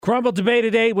Crumble Debate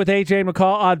at 8 with AJ and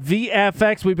McCall on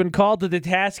VFX. We've been called to the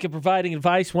task of providing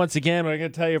advice once again. But I'm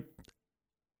going to tell you,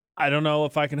 I don't know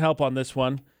if I can help on this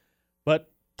one, but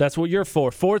that's what you're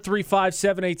for.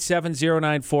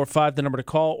 435-787-0945, the number to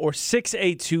call, or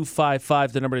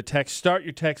 68255, the number to text. Start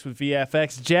your text with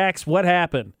VFX. Jax, what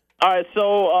happened? All right,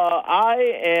 so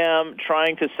I am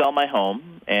trying to sell my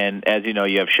home, and as you know,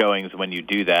 you have showings when you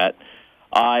do that.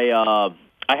 I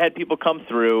had people come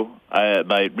through.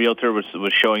 My realtor was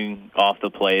showing off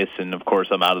the place, and of course,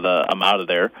 I'm out of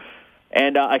there.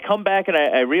 And I come back and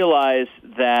I realize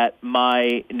that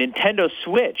my Nintendo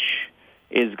Switch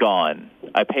is gone.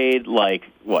 I paid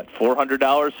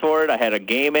 $400 for it. I had a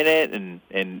game in it, and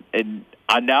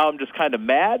now I'm just kind of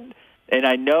mad. And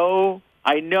I know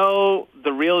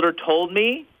the realtor told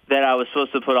me that I was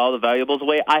supposed to put all the valuables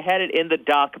away. I had it in the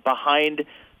dock behind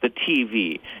the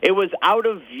TV. It was out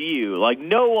of view. Like,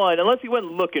 no one, unless you went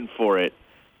looking for it,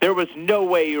 there was no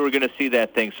way you were going to see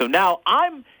that thing. So now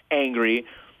I'm angry,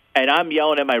 and I'm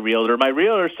yelling at my realtor. My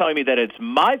realtor is telling me that it's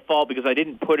my fault because I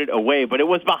didn't put it away, but it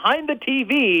was behind the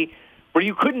TV where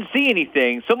you couldn't see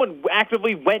anything. Someone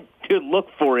actively went to look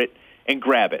for it and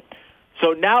grab it.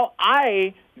 So now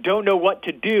I don't know what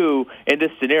to do in this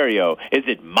scenario. Is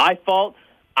it my fault?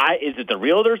 Is it the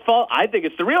realtor's fault? I think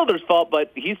it's the realtor's fault,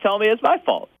 but he's telling me it's my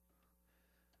fault.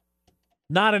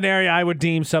 Not an area I would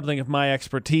deem something of my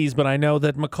expertise, but I know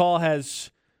that McCall has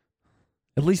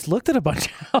at least looked at a bunch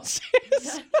of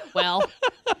houses. Well,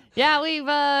 yeah,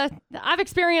 I've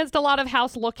experienced a lot of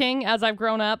house looking as I've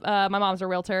grown up. My mom's a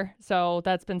realtor, so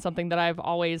that's been something that I've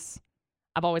always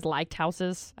liked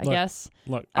houses, I guess.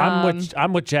 Look,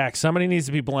 I'm with Jack. Somebody needs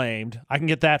to be blamed. I can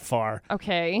get that far.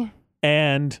 Okay.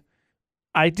 And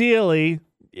ideally,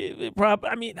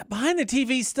 behind the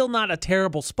TV is still not a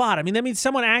terrible spot. I mean, that means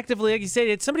someone actively, like you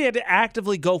said, somebody had to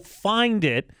actively go find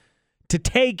it to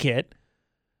take it.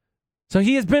 So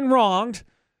he has been wronged.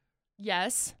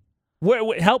 Yes. Where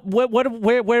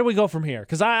do we go from here?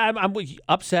 Because I'm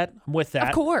upset. I'm with that.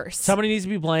 Of course. Somebody needs to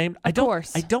be blamed. Of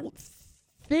course. I don't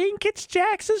think it's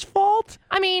Jax's fault.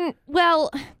 I mean,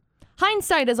 well,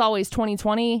 hindsight is always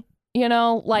 20/20. You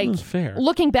know, fair.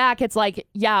 Looking back, it's like,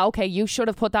 yeah, okay, you should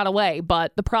have put that away.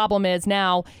 But the problem is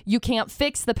now you can't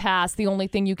fix the past. The only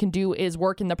thing you can do is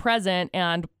work in the present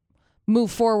and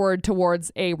move forward towards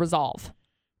a resolve.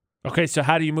 Okay, so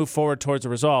how do you move forward towards a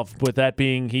resolve? With that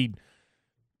being, he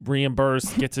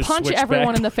reimbursed, gets his punch switch everyone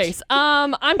back. in the face.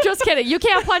 I'm just kidding. You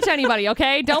can't punch anybody,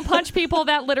 okay? Don't punch people.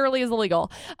 That literally is illegal.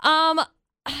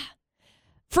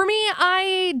 For me,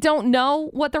 I don't know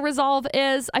what the resolve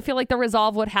is. I feel like the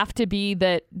resolve would have to be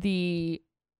that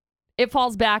it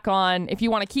falls back on if you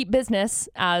want to keep business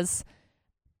as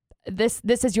this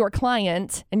is your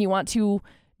client and you want to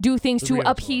do things to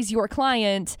appease your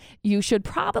client, you should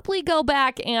probably go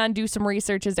back and do some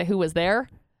research as to who was there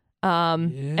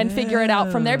and figure it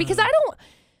out from there because I don't.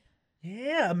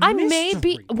 Yeah, I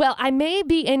may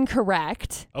be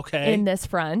incorrect in this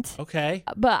front. Okay.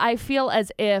 But I feel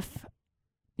as if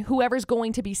whoever's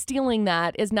going to be stealing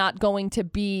that is not going to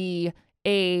be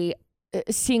a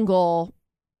single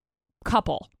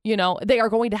couple. You know, they are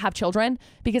going to have children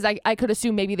because I could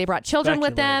assume maybe they brought children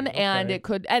with them and it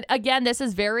could, and again, this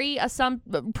is very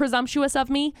presumptuous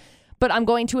of me, but I'm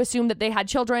going to assume that they had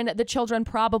children. The children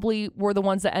probably were the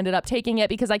ones that ended up taking it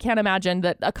because I can't imagine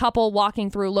that a couple walking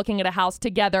through looking at a house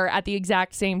together at the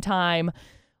exact same time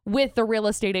with the real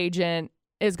estate agent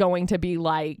is going to be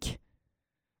like,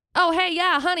 oh, hey,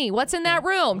 yeah, honey, what's in that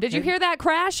room? Did you hear that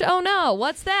crash? Oh, no,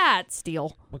 what's that?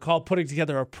 Steal. McCall putting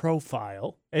together a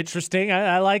profile. Interesting.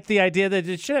 I like the idea that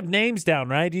it should have names down,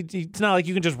 right? It's not like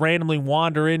you can just randomly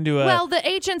wander into a Well, the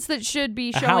agents that should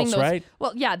be showing house, those right?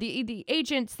 Well, yeah, the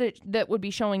agents that would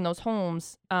be showing those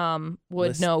homes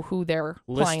would know who their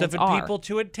clients list of are. people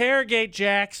to interrogate,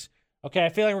 Jax. Okay, I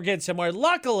feel like we're getting somewhere.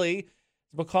 Luckily,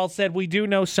 McCall said we do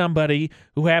know somebody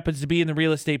who happens to be in the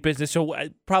real estate business, so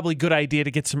probably good idea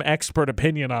to get some expert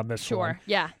opinion on this one. Sure,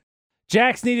 yeah.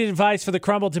 Jax needed advice for the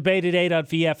Crumble Debate at 8 on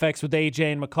VFX with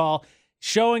AJ and McCall.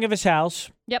 Showing of his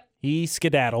house. Yep. He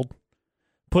skedaddled.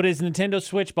 Put his Nintendo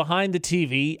Switch behind the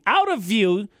TV, out of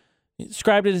view.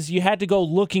 Described it as you had to go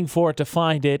looking for it to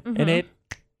find it, and it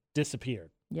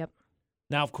disappeared. Yep.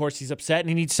 Now, of course, he's upset, and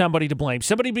he needs somebody to blame.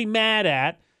 Somebody to be mad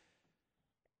at.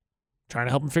 Trying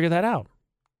to help him figure that out.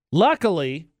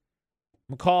 Luckily,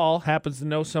 McCall happens to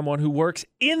know someone who works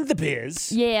in the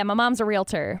biz. Yeah, my mom's a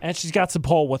realtor. And she's got some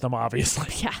pull with him, obviously.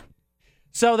 Yeah.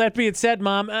 So that being said,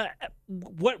 Mom,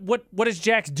 what does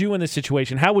Jax do in this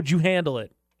situation? How would you handle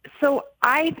it? So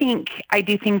I think I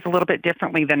do things a little bit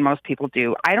differently than most people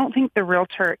do. I don't think the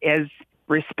realtor is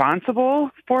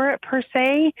responsible for it per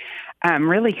se.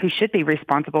 Really, who should be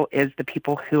responsible is the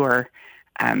people who are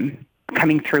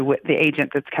coming through with the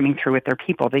agent that's coming through with their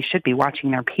people. They should be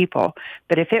watching their people.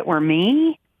 But if it were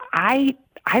me, I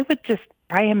would just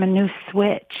buy him a new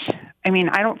switch. I mean,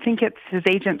 I don't think it's his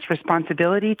agent's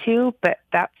responsibility to, but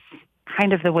that's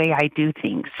kind of the way I do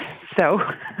things. So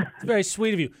it's very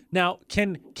sweet of you. Now,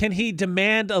 can he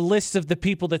demand a list of the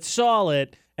people that saw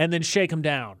it and then shake them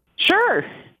down? Sure.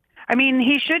 I mean,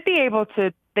 he should be able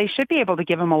to. They should be able to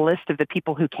give him a list of the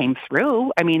people who came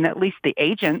through. I mean, at least the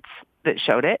agents that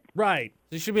showed it. Right.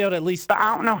 They should be able to at least. But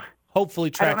I don't know. Hopefully,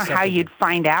 track. I don't know how you'd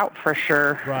find out for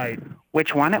sure. Right.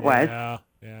 Which one it was.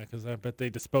 Yeah, because I bet they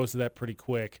disposed of that pretty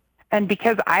quick. And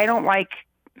because I don't like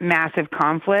massive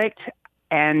conflict,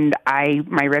 and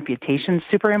my reputation's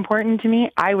super important to me,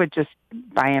 I would just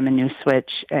buy him a new switch,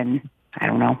 and I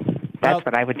don't know. That's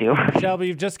what I would do. Shelby,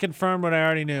 you've just confirmed what I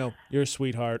already knew. You're a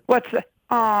sweetheart.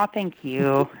 Aw, thank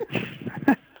you.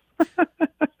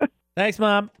 Thanks,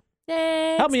 Mom.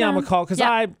 Thanks, Help me out, Mom. McCall, because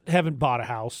I haven't bought a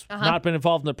house, not been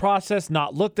involved in the process,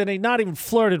 not looked at it, not even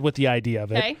flirted with the idea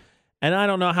of it. Okay. And I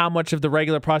don't know how much of the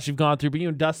regular process you've gone through, but you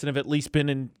and Dustin have at least been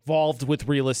involved with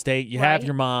real estate. You have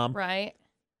your mom. Right.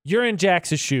 You're in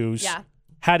Jax's shoes. Yeah.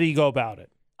 How do you go about it?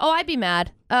 Oh, I'd be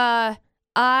mad.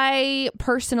 I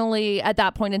personally, at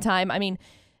that point in time, I mean,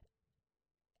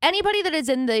 anybody that is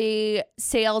in the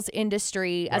sales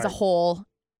industry as a whole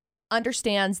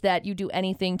understands that you do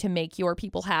anything to make your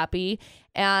people happy,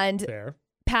 and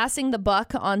passing the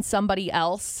buck on somebody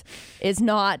else is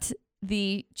not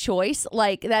the choice.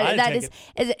 Like that is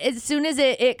as soon as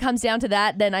it comes down to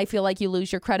that, then I feel like you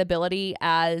lose your credibility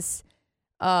as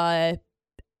a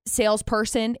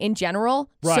salesperson in general.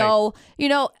 Right. So,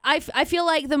 I feel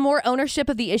like the more ownership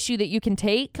of the issue that you can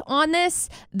take on this,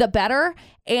 the better.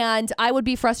 And I would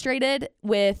be frustrated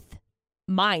with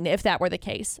mine if that were the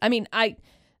case. I mean, I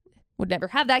would never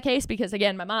have that case because,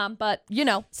 again, my mom, but,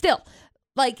 still,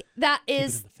 like, that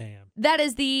is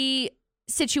the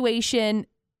situation.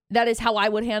 That is how I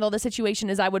would handle the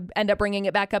situation, is I would end up bringing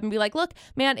it back up and be like, look,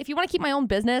 man, if you want to keep my own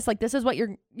business, like, this is what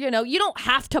you don't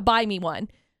have to buy me one.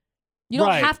 You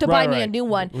don't have to buy me a new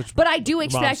one. But I do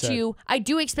expect you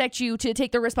to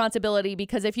take the responsibility,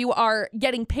 because if you are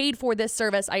getting paid for this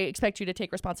service, I expect you to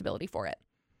take responsibility for it.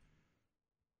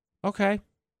 Okay.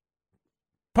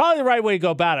 Probably the right way to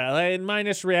go about it. And my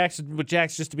initial reaction with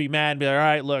Jax just to be mad and be like, all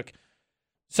right, look,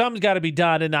 something's got to be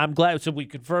done. And I'm glad. So we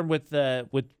confirmed with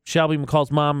Shelby,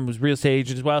 McCall's mom, who's a real estate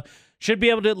agent as well. Should be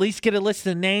able to at least get a list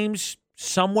of names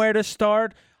somewhere to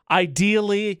start.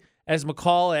 Ideally, as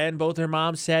McCall and both her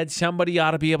moms said, somebody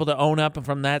ought to be able to own up, and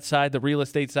from that side, the real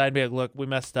estate side, be like, look, we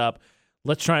messed up.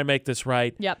 Let's try and make this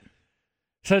right. Yep.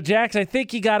 So, Jax, I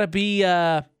think you got to be, you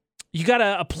got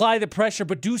to apply the pressure,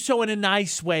 but do so in a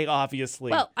nice way,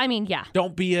 obviously. Well, I mean, yeah.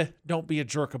 Don't be a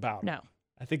jerk about it. No.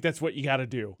 I think that's what you got to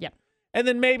do. Yep. And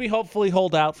then maybe, hopefully,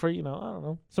 hold out for, I don't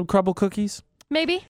know, some crumble cookies. Maybe.